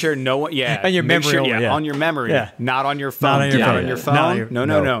 Yeah. Make sure no one, on your memory. On your memory. Yeah. Not on your phone. Not on your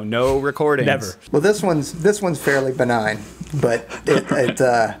phone. No recordings. Never. Well, this one's fairly benign, but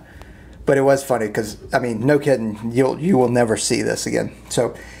but it was funny because, I mean, no kidding, you will never see this again.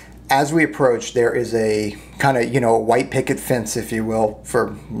 So as we approach, there is a kind of, a white picket fence, if you will,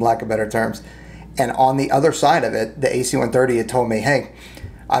 for lack of better terms. And on the other side of it, the AC-130 had told me, hey,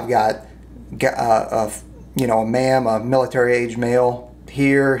 I've got a ma'am, a military-age male,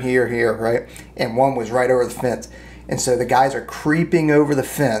 here, right? And one was right over the fence. And so the guys are creeping over the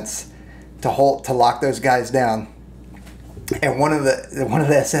fence to lock those guys down. And one of the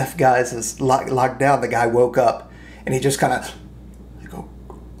SF guys is locked down. The guy woke up, and he just kind of,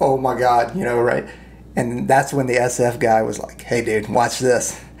 oh my God, right? And that's when the SF guy was like, hey dude, watch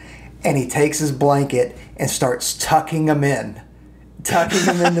this. And he takes his blanket and starts tucking him into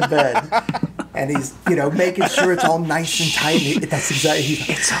bed. And he's, making sure it's all nice and tight. That's exactly,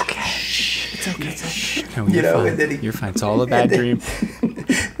 he's like, it's okay. No, you're fine. And then you're fine. It's all a bad dream.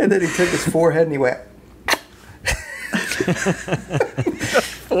 And then he took his forehead and he went,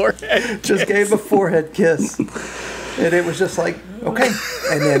 forehead just gave him a forehead kiss. And it was just like, okay.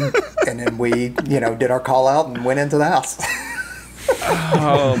 And then we, did our call out and went into the house.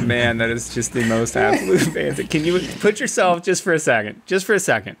 Oh man, that is just the most absolute fancy. Can you put yourself just for a second?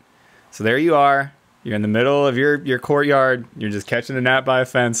 So there you are. You're in the middle of your courtyard. You're just catching a nap by a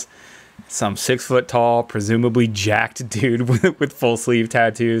fence. Some 6 foot tall, presumably jacked dude with full sleeve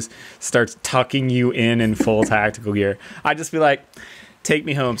tattoos starts tucking you in full tactical gear. I'd just be like, take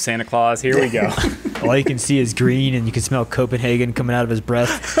me home, Santa Claus. Here we go. All you can see is green, and you can smell Copenhagen coming out of his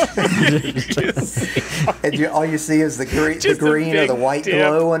breath. And all you see is the green or the white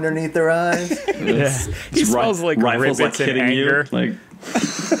glow underneath their eyes. Yeah. He smells like rifles rivets like hitting and anger. you. Like,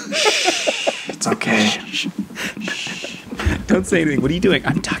 it's okay. Don't say anything. What are you doing?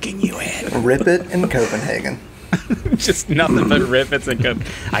 I'm tucking you in. Rip it in Copenhagen. Just nothing but rivets and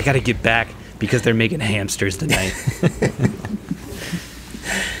I got to get back because they're making hamsters tonight.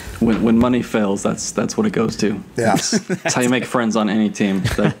 when money fails, that's what it goes to. Yeah. That's how you make friends on any team.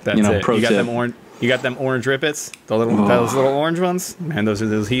 That's it. Pro You got tip. them orange rippets, those little orange ones. Man, those are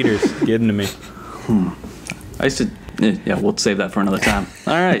those heaters. Give them to me. I used to. Yeah, we'll save that for another time.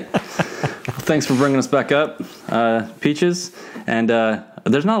 All right. Thanks for bringing us back up, Peaches. And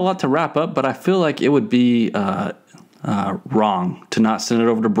there's not a lot to wrap up, but I feel like it would be wrong to not send it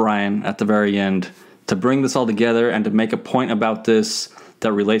over to Brian at the very end to bring this all together and to make a point about this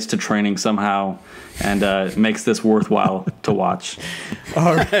that relates to training somehow and makes this worthwhile to watch.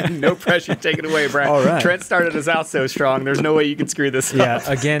 All right. No pressure. Take it away, Brian. All right. Trent started us out so strong. There's no way you can screw this up.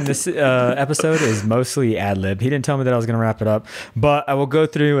 Yeah, again, this episode is mostly ad-lib. He didn't tell me that I was going to wrap it up, but I will go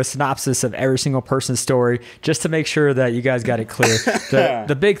through a synopsis of every single person's story just to make sure that you guys got it clear.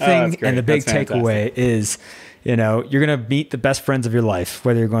 The big thing and the big takeaway is, you're going to meet the best friends of your life,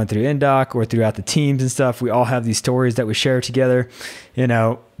 whether you're going through Indoc or throughout the teams and stuff. We all have these stories that we share together.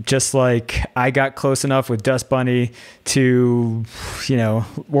 Just like I got close enough with Dust Bunny to,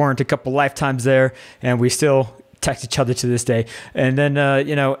 warrant a couple lifetimes there, and we still text each other to this day. And then,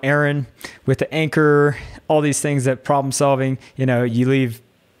 Aaron with the anchor, all these things that problem solving, you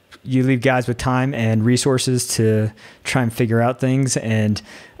leave guys with time and resources to try and figure out things, and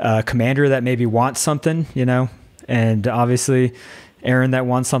a commander that maybe wants something, and obviously Aaron that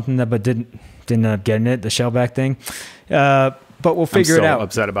wants something but didn't end up getting it, the shellback thing. But we'll figure it out. I'm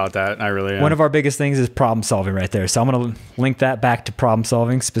upset about that. I really am. One of our biggest things is problem solving right there. So I'm going to link that back to problem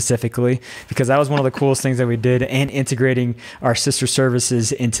solving specifically, because that was one of the coolest things that we did, and integrating our sister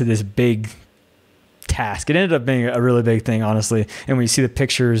services into this big task. It ended up being a really big thing, honestly. And when you see the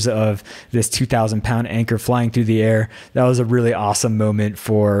pictures of this 2,000-pound anchor flying through the air, that was a really awesome moment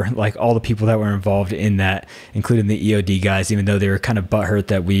for like all the people that were involved in that, including the EOD guys, even though they were kind of butthurt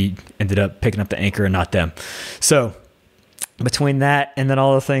that we ended up picking up the anchor and not them. So between that and then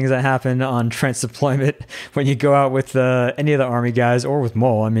all the things that happen on Trent's deployment, when you go out with any of the Army guys or with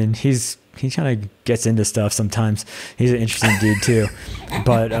Mole, I mean, he kind of gets into stuff sometimes. He's an interesting dude too.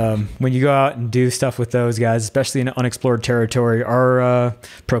 But when you go out and do stuff with those guys, especially in unexplored territory, our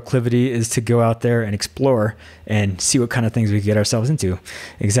proclivity is to go out there and explore and see what kind of things we can get ourselves into.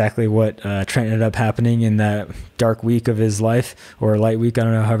 Exactly what Trent ended up happening in that dark week of his life, or light week, I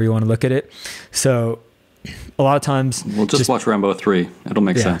don't know, however you want to look at it. So a lot of times we'll just watch Rambo 3. It'll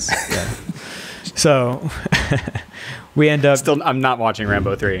make sense. Yeah. So we end up I'm not watching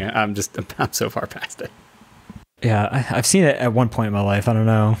Rambo 3. I'm so far past it. Yeah, I've seen it at one point in my life. I don't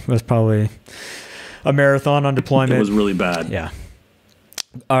know. It was probably a marathon on deployment. It was really bad. Yeah.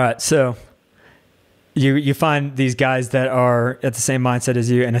 All right. So you find these guys that are at the same mindset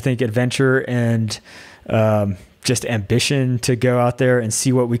as you, and I think adventure and just ambition to go out there and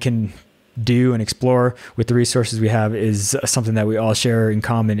see what we can do and explore with the resources we have is something that we all share in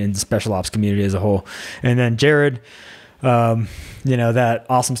common in the special ops community as a whole. And then Jared, that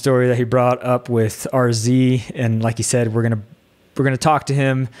awesome story that he brought up with RZ, and like he said, we're gonna talk to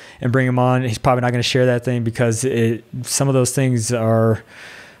him and bring him on. He's probably not going to share that thing because some of those things are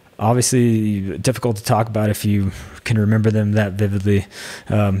obviously difficult to talk about if you can remember them that vividly.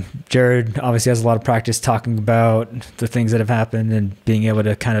 Jared obviously has a lot of practice talking about the things that have happened and being able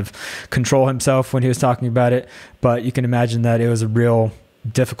to kind of control himself when he was talking about it. But you can imagine that it was a real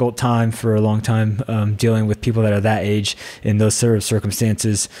difficult time for a long time, dealing with people that are that age in those sort of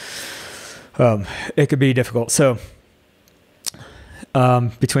circumstances. It could be difficult. So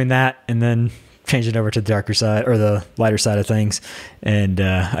between that and then change it over to the darker side or the lighter side of things, and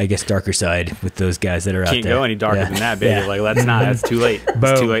I guess darker side with those guys that are out there. Can't go any darker than that, baby. Yeah. Like that's too late.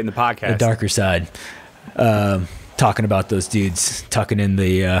 It's too late in the podcast. The darker side. Talking about those dudes tucking in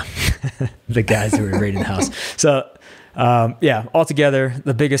the the guys who were raiding the house. So altogether,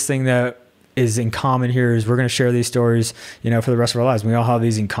 the biggest thing that is in common here is we're going to share these stories, for the rest of our lives. We all have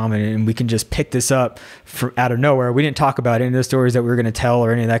these in common, and we can just pick this up from out of nowhere. We didn't talk about any of the stories that we were going to tell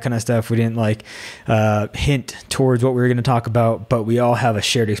or any of that kind of stuff. We didn't hint towards what we were going to talk about, but we all have a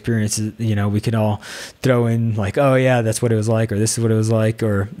shared experience. We can all throw in oh yeah, that's what it was like, or this is what it was like,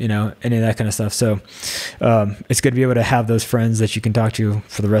 or, any of that kind of stuff. So it's good to be able to have those friends that you can talk to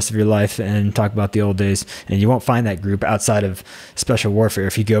for the rest of your life and talk about the old days. And you won't find that group outside of special warfare.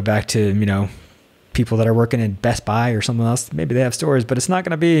 If you go back to, people that are working in Best Buy or something else, maybe they have stories, but it's not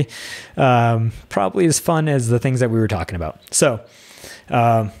going to be probably as fun as the things that we were talking about. So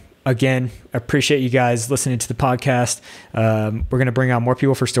again, I appreciate you guys listening to the podcast. We're going to bring on more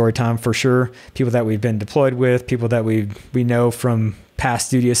people for story time for sure. People that we've been deployed with, people that we know from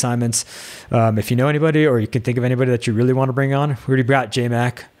past duty assignments. If you know anybody or you can think of anybody that you really want to bring on, we already got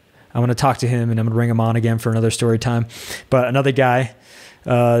J-Mac. I want to talk to him and I'm going to bring him on again for another story time. But another guy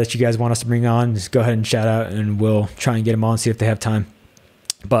that you guys want us to bring on, just go ahead and shout out and we'll try and get them on, see if they have time.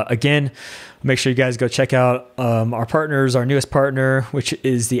 But again, make sure you guys go check out our partners, our newest partner, which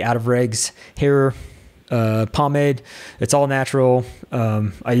is the Out of Regs hair pomade. It's all natural.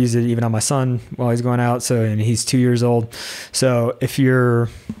 I use it even on my son while he's going out. And he's 2 years old. So if you're,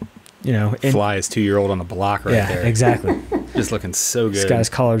 Fly is 2-year-old on the block right there. Yeah, exactly. Just looking so good. This guy's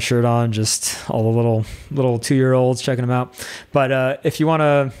collared shirt on, just all the little 2-year-olds checking them out. But if you want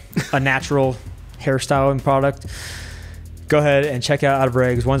a natural hairstyling product, go ahead and check out of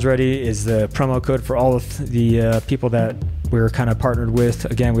Regs. One's Ready is the promo code for all of the people that we're kind of partnered with.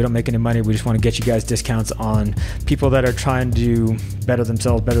 Again, we don't make any money. We just want to get you guys discounts on people that are trying to better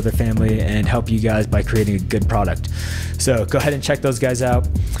themselves, better their family, and help you guys by creating a good product. So go ahead and check those guys out.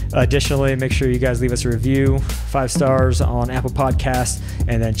 Additionally, make sure you guys leave us a review, 5 stars on Apple Podcasts,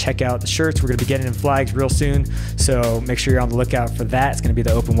 and then check out the shirts. We're going to be getting in flags real soon. So make sure you're on the lookout for that. It's going to be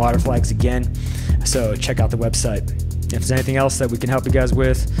the open water flags again. So check out the website. If there's anything else that we can help you guys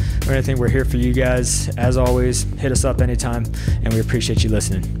with or anything, we're here for you guys. As always, hit us up anytime, and we appreciate you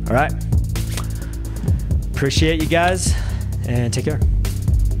listening. All right? Appreciate you guys, and take care.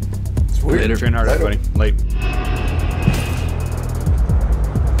 Later. Train hard, everybody. Late.